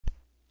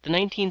The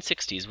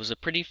 1960s was a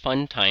pretty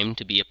fun time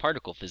to be a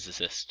particle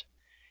physicist.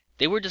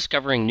 They were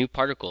discovering new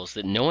particles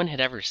that no one had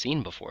ever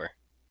seen before.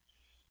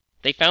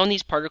 They found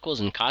these particles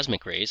in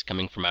cosmic rays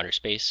coming from outer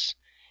space,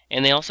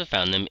 and they also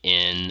found them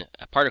in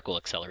particle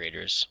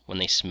accelerators when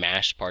they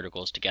smashed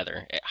particles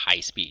together at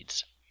high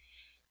speeds.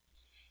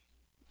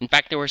 In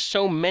fact, there were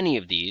so many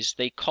of these,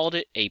 they called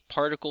it a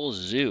particle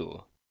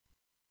zoo.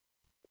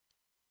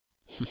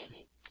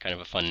 Kind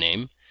of a fun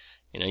name.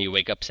 You know, you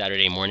wake up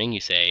Saturday morning, you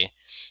say,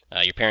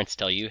 your parents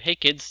tell you, "Hey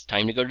kids,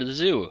 time to go to the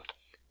zoo."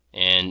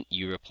 And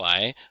you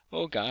reply,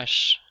 "Oh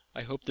gosh,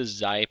 I hope the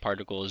Xi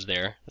particle is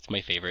there. That's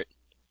my favorite."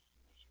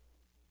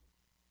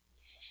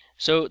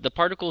 So the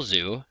particle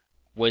zoo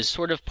was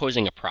sort of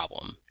posing a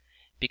problem,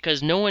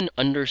 because no one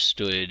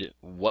understood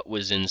what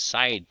was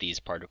inside these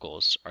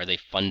particles. Are they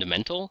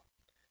fundamental?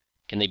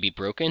 Can they be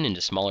broken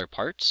into smaller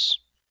parts?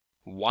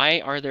 Why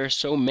are there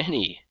so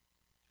many?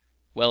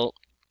 Well,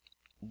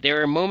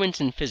 there are moments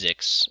in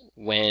physics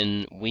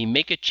when we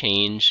make a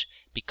change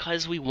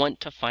because we want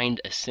to find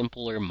a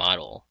simpler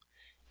model.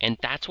 And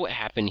that's what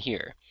happened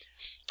here.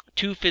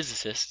 Two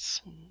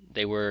physicists,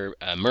 they were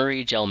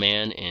Murray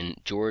Gell-Mann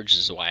and George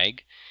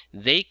Zweig,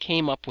 they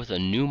came up with a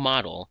new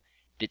model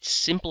that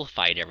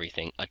simplified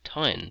everything a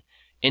ton.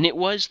 And it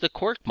was the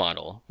Quark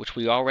model, which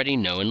we already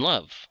know and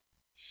love.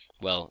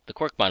 Well, the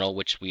Quark model,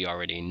 which we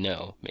already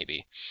know,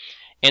 maybe.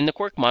 And the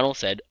Quark model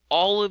said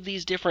all of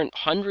these different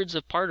hundreds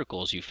of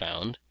particles you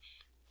found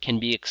can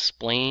be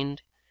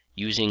explained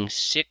using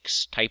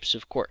 6 types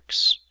of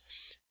quarks.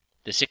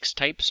 The 6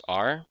 types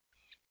are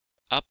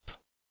up,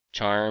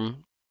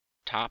 charm,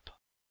 top,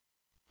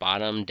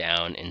 bottom,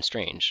 down, and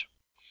strange.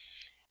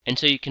 And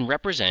so you can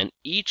represent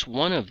each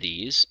one of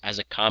these as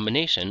a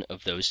combination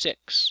of those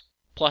 6,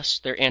 plus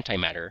their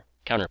antimatter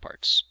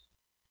counterparts.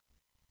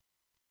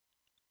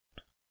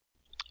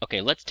 Okay,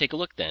 let's take a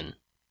look then.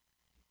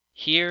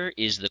 Here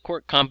is the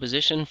quark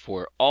composition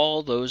for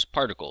all those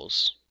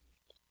particles.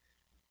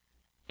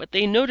 But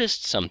they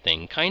noticed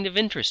something kind of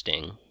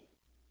interesting.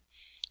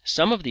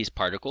 Some of these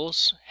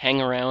particles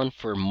hang around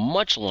for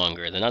much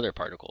longer than other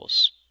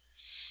particles.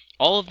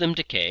 All of them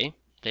decay.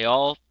 They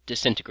all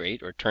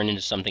disintegrate or turn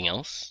into something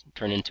else,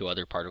 turn into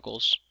other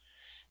particles.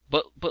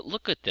 But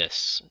look at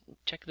this.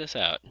 Check this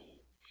out.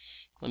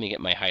 Let me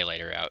get my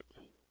highlighter out.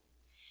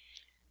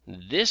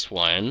 This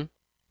one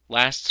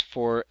lasts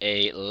for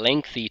a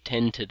lengthy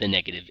 10 to the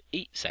negative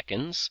 8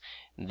 seconds.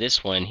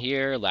 This one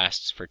here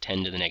lasts for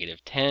 10 to the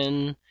negative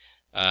 10.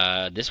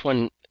 This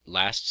one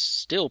lasts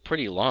still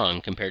pretty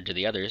long compared to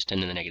the others,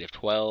 10 to the negative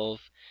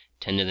 12,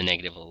 10 to the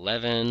negative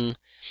 11.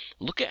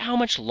 Look at how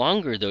much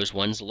longer those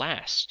ones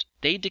last.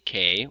 They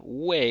decay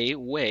way,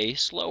 way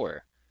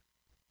slower.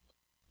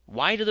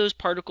 Why do those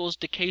particles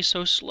decay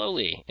so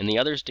slowly and the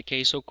others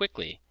decay so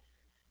quickly?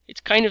 It's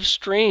kind of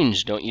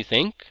strange, don't you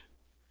think?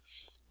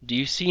 Do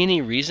you see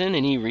any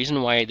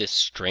reason why this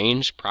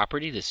strange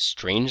property, this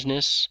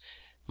strangeness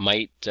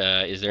might,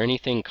 is there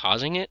anything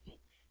causing it?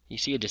 You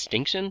see a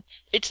distinction?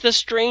 It's the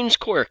strange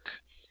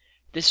quark.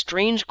 The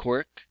strange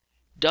quark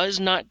does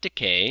not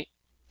decay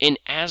in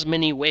as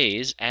many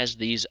ways as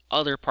these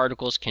other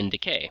particles can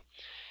decay.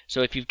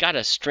 So if you've got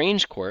a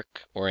strange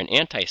quark or an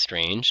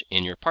anti-strange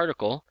in your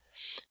particle,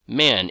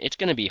 man, it's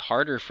going to be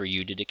harder for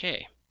you to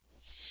decay.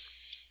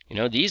 You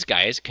know, these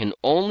guys can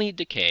only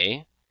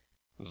decay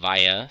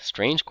via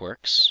strange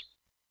quarks,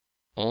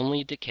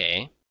 only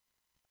decay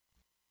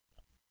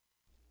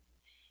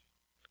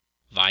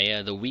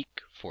via the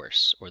weak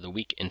force or the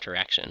weak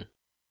interaction.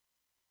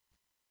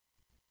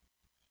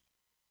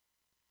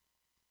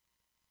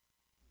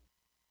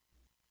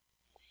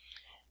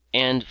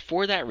 And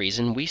for that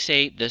reason, we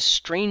say the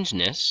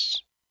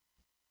strangeness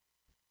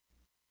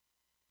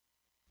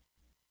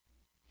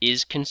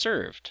is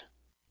conserved,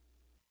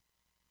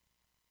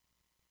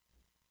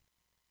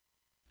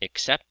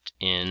 except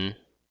in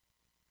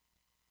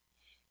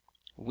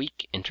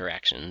weak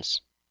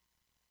interactions.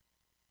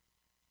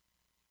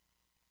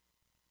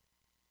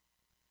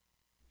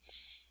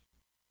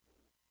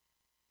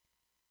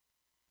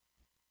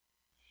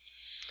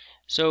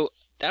 So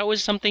that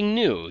was something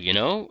new, you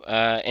know,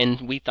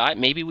 and we thought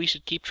maybe we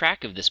should keep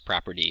track of this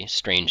property,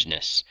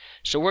 strangeness.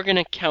 So we're going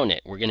to count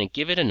it. We're going to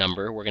give it a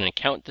number. We're going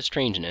to count the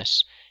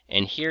strangeness,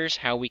 and here's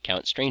how we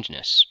count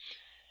strangeness.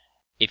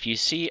 If you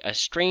see a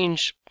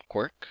strange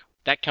quark,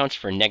 that counts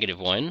for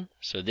 -1.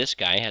 So this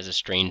guy has a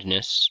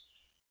strangeness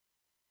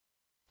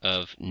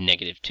of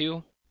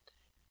 -2.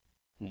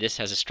 This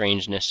has a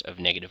strangeness of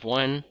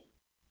 -1.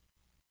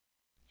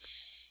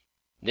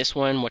 This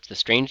one, what's the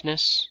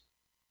strangeness?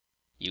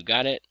 You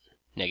got it,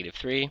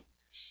 -3.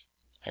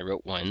 I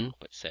wrote 1,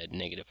 but said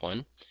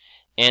 -1.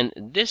 And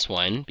this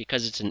one,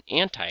 because it's an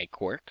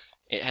anti-quark,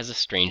 it has a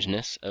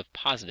strangeness of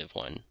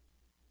 +1.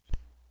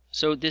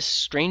 So this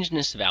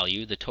strangeness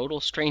value, the total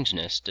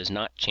strangeness, does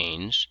not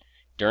change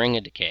during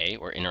a decay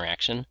or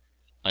interaction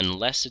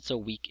unless it's a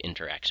weak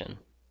interaction.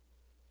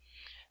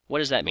 What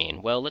does that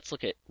mean? Well, let's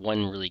look at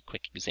one really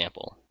quick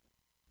example.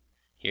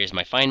 Here's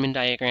my Feynman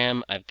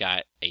diagram. I've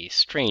got a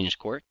strange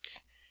quark,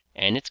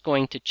 and it's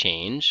going to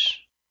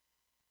change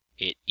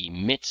it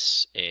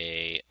emits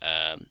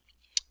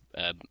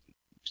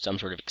some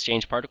sort of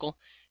exchange particle,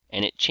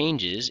 and it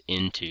changes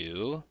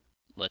into,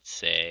 let's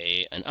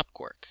say, an up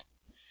quark.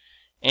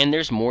 And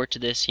there's more to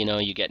this, you know,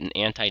 you get an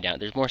anti-down,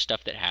 there's more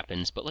stuff that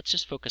happens, but let's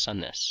just focus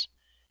on this.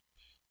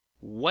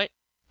 What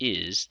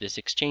is this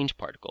exchange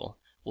particle?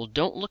 Well,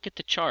 don't look at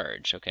the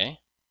charge, okay?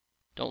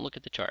 Don't look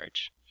at the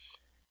charge,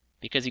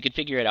 because you could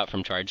figure it out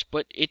from charge,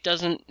 but it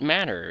doesn't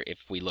matter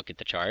if we look at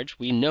the charge.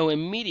 We know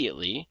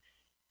immediately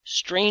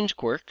strange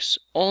quarks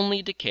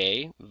only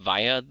decay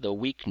via the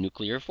weak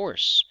nuclear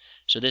force.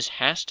 So this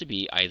has to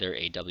be either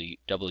a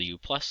W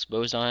plus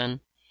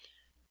boson,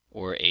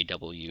 or a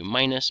W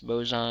minus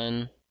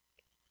boson,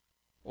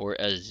 or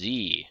a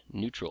Z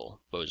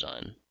neutral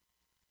boson.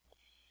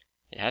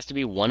 It has to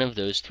be one of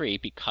those three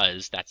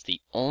because that's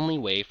the only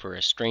way for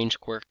a strange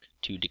quark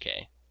to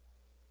decay.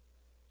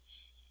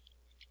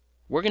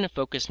 We're going to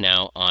focus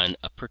now on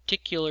a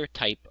particular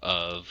type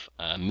of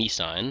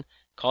meson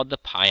called the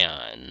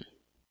pion.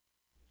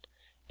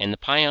 And the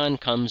pion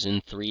comes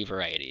in three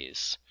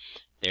varieties.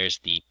 There's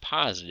the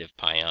positive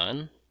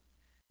pion,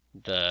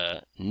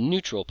 the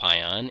neutral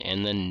pion,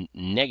 and the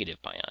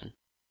negative pion.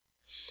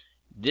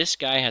 This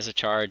guy has a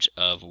charge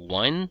of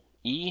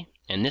 1e,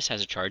 and this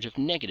has a charge of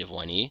negative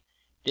 1e.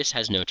 This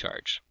has no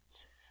charge.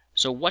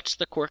 So what's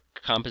the quark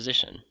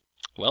composition?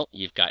 Well,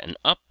 you've got an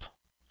up,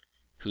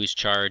 whose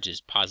charge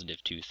is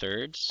positive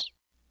 2/3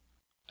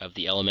 of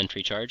the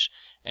elementary charge,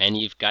 and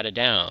you've got a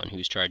down,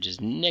 whose charge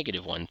is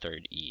negative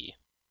 1/3 e.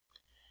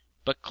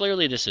 But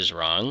clearly this is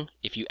wrong.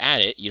 If you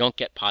add it, you don't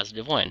get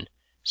positive 1.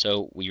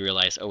 So we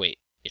realize, oh wait,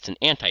 it's an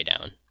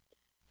anti-down.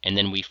 And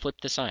then we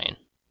flip the sign.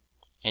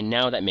 And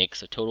now that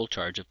makes a total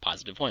charge of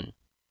positive 1.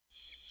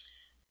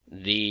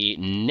 The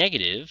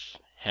negative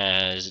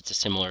it's a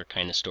similar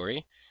kind of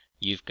story.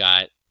 You've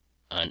got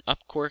an up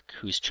quark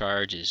whose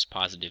charge is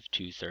positive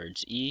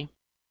 2/3 e,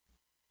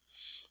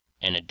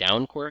 and a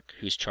down quark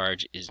whose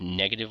charge is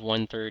negative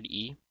 1/3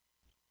 e.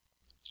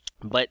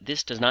 But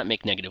this does not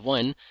make negative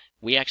 1.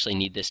 We actually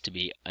need this to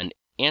be an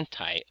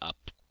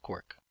anti-up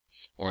quark,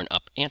 or an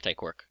up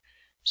anti-quark.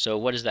 So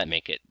what does that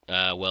make it?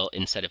 Well,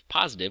 instead of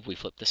positive, we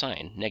flip the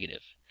sign,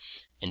 negative.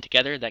 And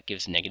together, that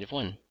gives negative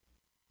 1.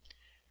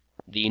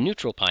 The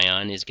neutral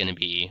pion is going to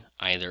be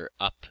either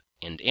up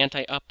and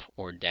anti-up,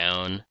 or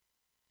down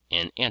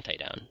and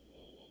anti-down.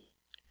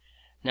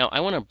 Now, I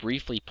want to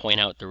briefly point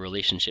out the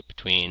relationship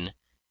between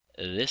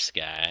this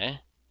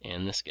guy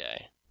and this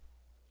guy.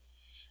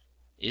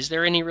 Is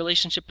there any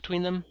relationship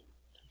between them?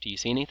 Do you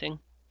see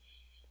anything?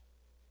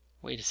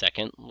 Wait a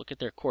second, look at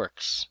their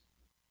quarks.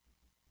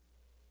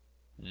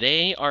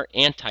 They are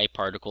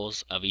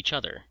antiparticles of each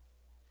other.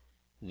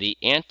 The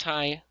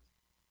anti-positive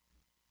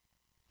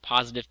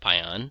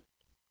pion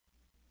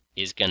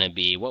is going to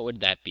be, what would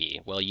that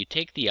be? Well, you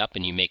take the up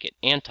and you make it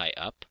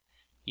anti-up.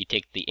 You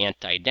take the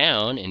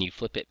anti-down and you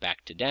flip it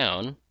back to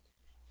down.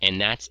 And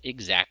that's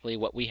exactly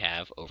what we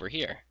have over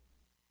here.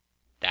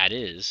 That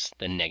is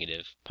the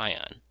negative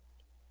pion.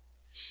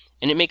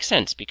 And it makes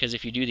sense, because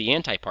if you do the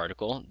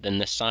antiparticle, then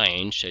the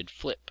sign should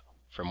flip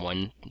from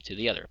one to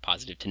the other,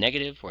 positive to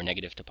negative or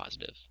negative to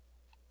positive.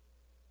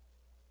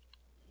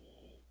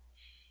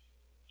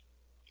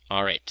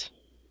 All right.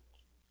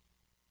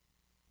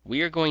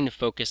 We are going to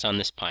focus on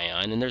this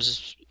pion, and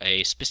there's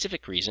a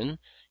specific reason.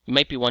 You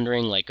might be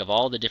wondering, like, of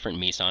all the different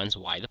mesons,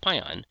 why the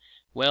pion?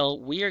 Well,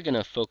 we are going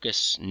to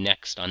focus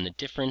next on the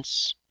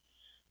difference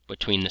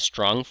between the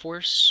strong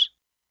force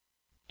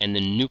and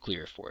the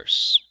nuclear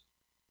force.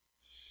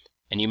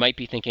 And you might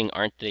be thinking,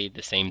 aren't they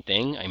the same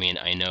thing? I mean,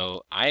 I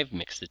know I've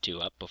mixed the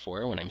two up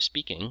before when I'm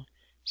speaking.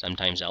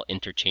 Sometimes I'll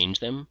interchange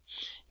them.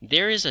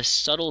 There is a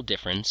subtle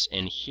difference,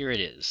 and here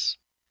it is.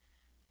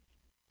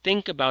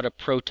 Think about a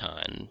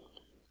proton.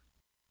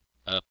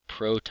 A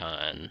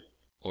proton.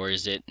 Or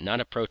is it not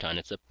a proton?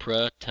 It's a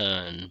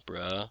proton,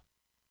 bruh.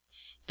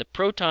 The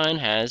proton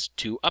has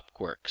two up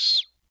quarks,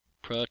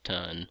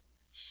 proton,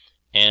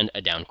 and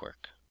a down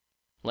quark.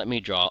 Let me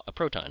draw a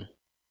proton.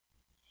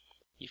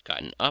 You've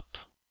got an up,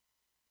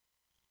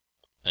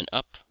 and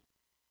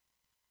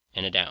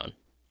a down.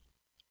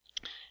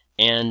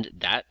 And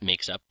that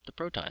makes up the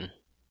proton.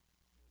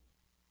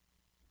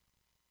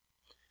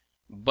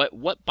 But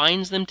what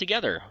binds them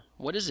together?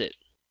 What is it?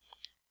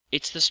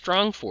 It's the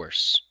strong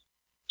force.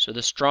 So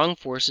the strong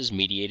force is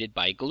mediated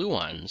by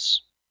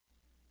gluons,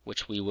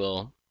 which we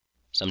will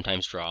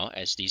sometimes draw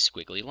as these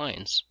squiggly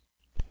lines.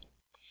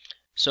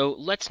 So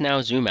let's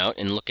now zoom out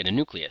and look at a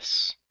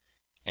nucleus.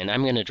 And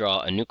I'm going to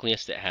draw a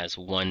nucleus that has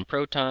one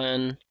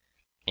proton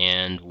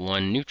and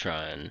one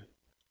neutron.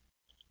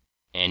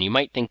 And you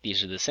might think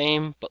these are the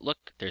same, but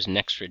look, there's an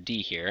extra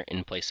D here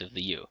in place of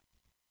the U.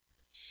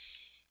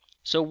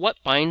 So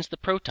what binds the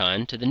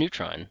proton to the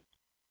neutron?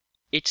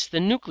 It's the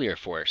nuclear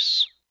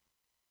force.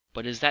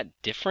 But is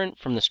that different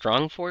from the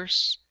strong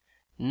force?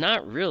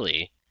 Not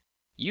really.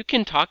 You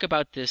can talk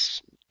about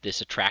this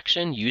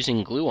attraction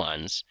using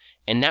gluons,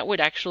 and that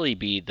would actually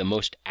be the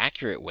most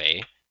accurate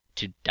way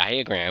to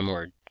diagram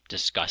or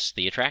discuss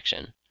the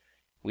attraction.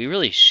 We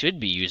really should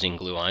be using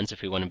gluons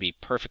if we want to be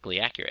perfectly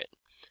accurate.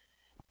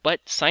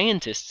 But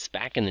scientists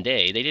back in the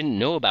day, they didn't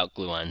know about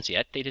gluons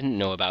yet. They didn't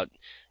know about,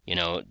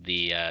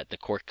 the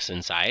quarks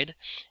inside.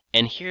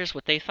 And here's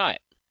what they thought.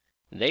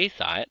 They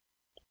thought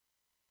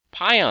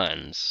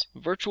pions,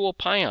 virtual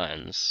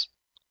pions,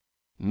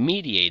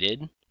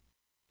 mediated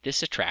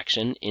this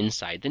attraction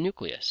inside the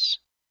nucleus.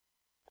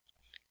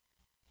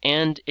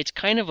 And it's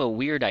kind of a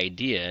weird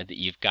idea that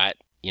you've got,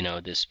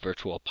 this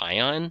virtual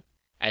pion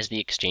as the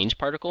exchange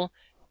particle,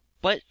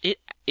 but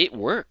it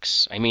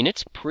works. I mean,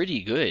 it's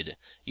pretty good.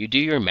 You do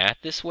your math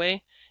this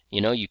way,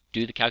 you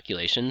do the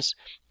calculations,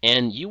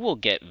 and you will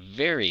get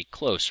very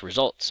close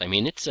results. I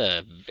mean, it's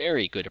a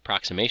very good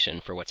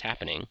approximation for what's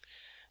happening.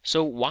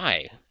 So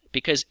why?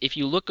 Because if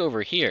you look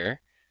over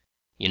here,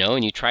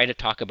 and you try to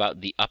talk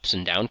about the ups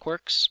and down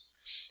quarks,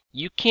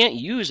 you can't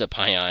use a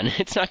pion.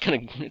 It's not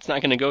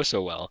gonna go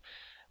so well.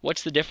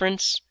 What's the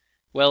difference?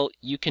 Well,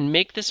 you can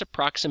make this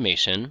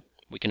approximation.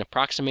 We can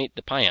approximate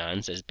the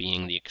pions as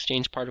being the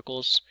exchange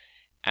particles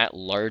at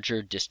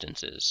larger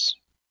distances.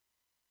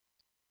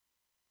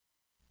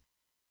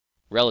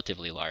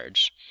 Relatively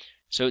large.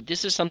 So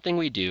this is something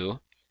we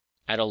do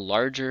at a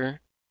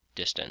larger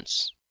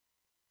distance.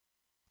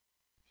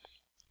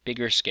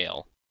 Bigger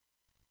scale.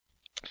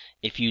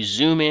 If you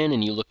zoom in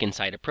and you look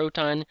inside a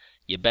proton,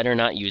 you better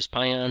not use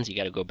pions. You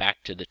got to go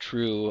back to the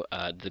true,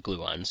 the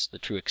gluons, the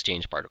true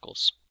exchange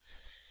particles.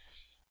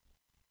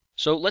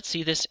 So let's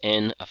see this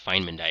in a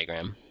Feynman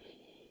diagram.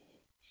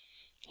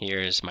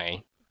 Here's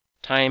my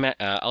time.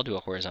 I'll do a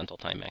horizontal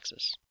time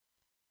axis.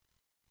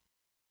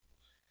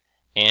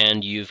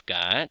 And you've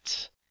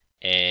got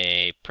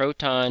a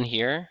proton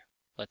here,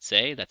 let's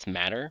say, that's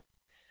matter.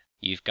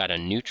 You've got a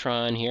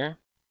neutron here,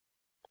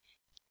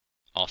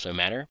 also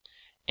matter.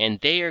 And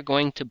they are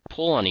going to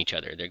pull on each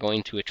other. They're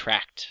going to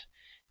attract.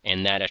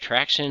 And that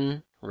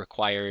attraction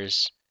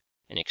requires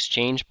an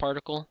exchange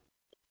particle.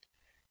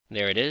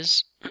 There it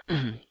is.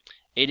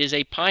 It is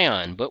a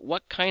pion, but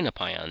what kind of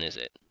pion is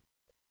it?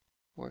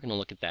 We're going to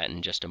look at that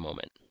in just a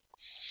moment.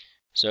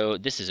 So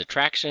this is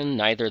attraction.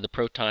 Neither the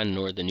proton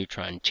nor the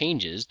neutron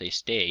changes. They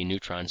stay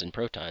neutrons and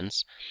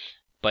protons,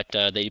 but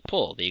they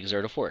pull. They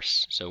exert a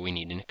force. So we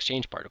need an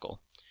exchange particle.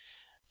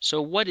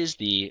 So what is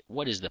the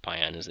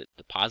pion? Is it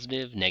the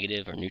positive,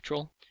 negative, or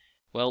neutral?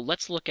 Well,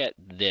 let's look at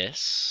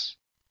this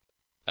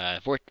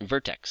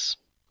vertex.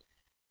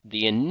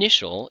 The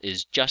initial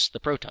is just the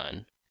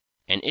proton,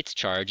 and its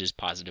charge is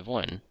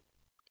 +1.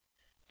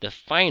 The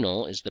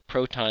final is the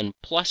proton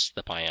plus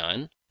the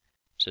pion,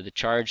 so the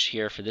charge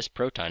here for this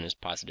proton is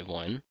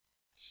 +1.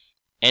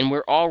 And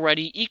we're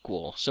already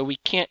equal, so we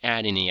can't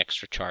add any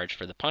extra charge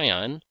for the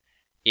pion.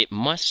 It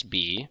must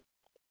be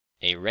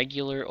a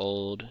regular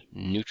old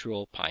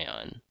neutral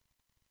pion.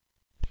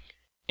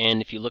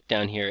 And if you look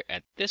down here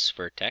at this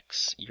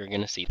vertex, you're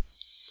going to see.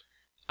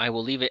 I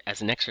will leave it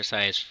as an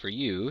exercise for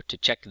you to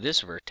check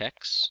this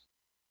vertex.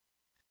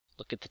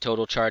 Look at the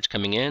total charge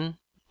coming in.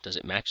 Does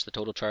it match the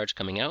total charge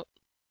coming out?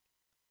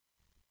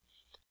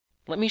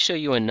 Let me show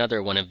you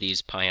another one of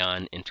these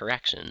pion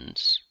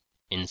interactions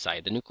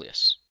inside the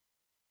nucleus.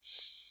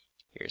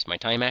 Here's my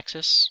time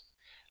axis.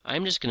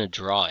 I'm just going to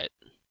draw it.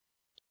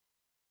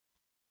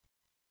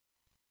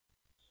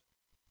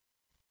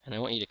 And I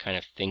want you to kind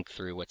of think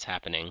through what's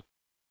happening.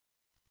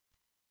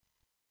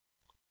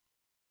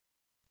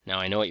 Now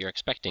I know what you're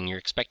expecting. You're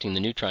expecting the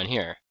neutron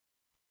here.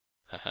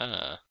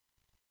 Haha.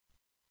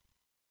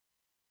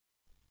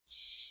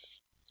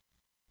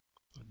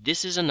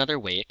 This is another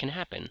way it can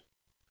happen.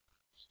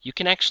 You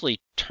can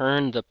actually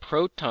turn the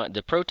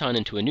proton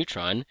into a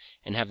neutron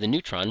and have the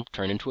neutron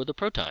turn into the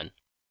proton,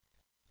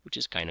 which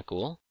is kind of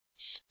cool.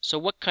 So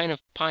what kind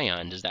of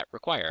pion does that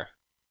require?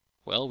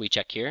 Well, we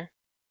check here.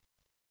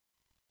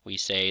 We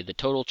say the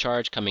total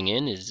charge coming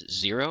in is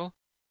 0.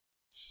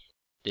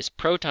 This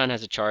proton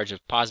has a charge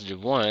of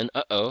 +1.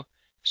 Uh-oh.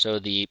 So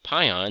the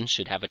pion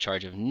should have a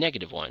charge of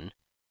 -1,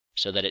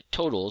 so that it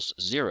totals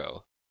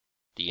 0.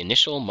 The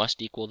initial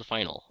must equal the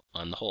final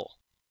on the whole.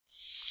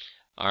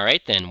 All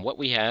right, then, what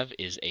we have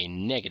is a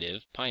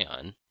negative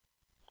pion.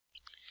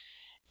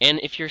 And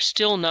if you're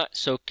still not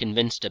so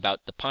convinced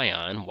about the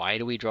pion, why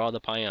do we draw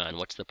the pion?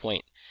 What's the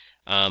point?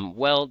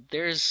 Well,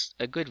 there's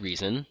a good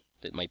reason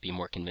that might be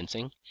more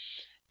convincing.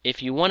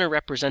 If you want to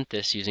represent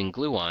this using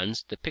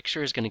gluons, the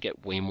picture is going to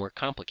get way more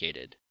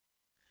complicated.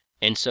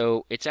 And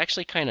so it's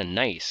actually kind of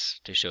nice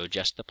to show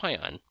just the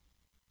pion.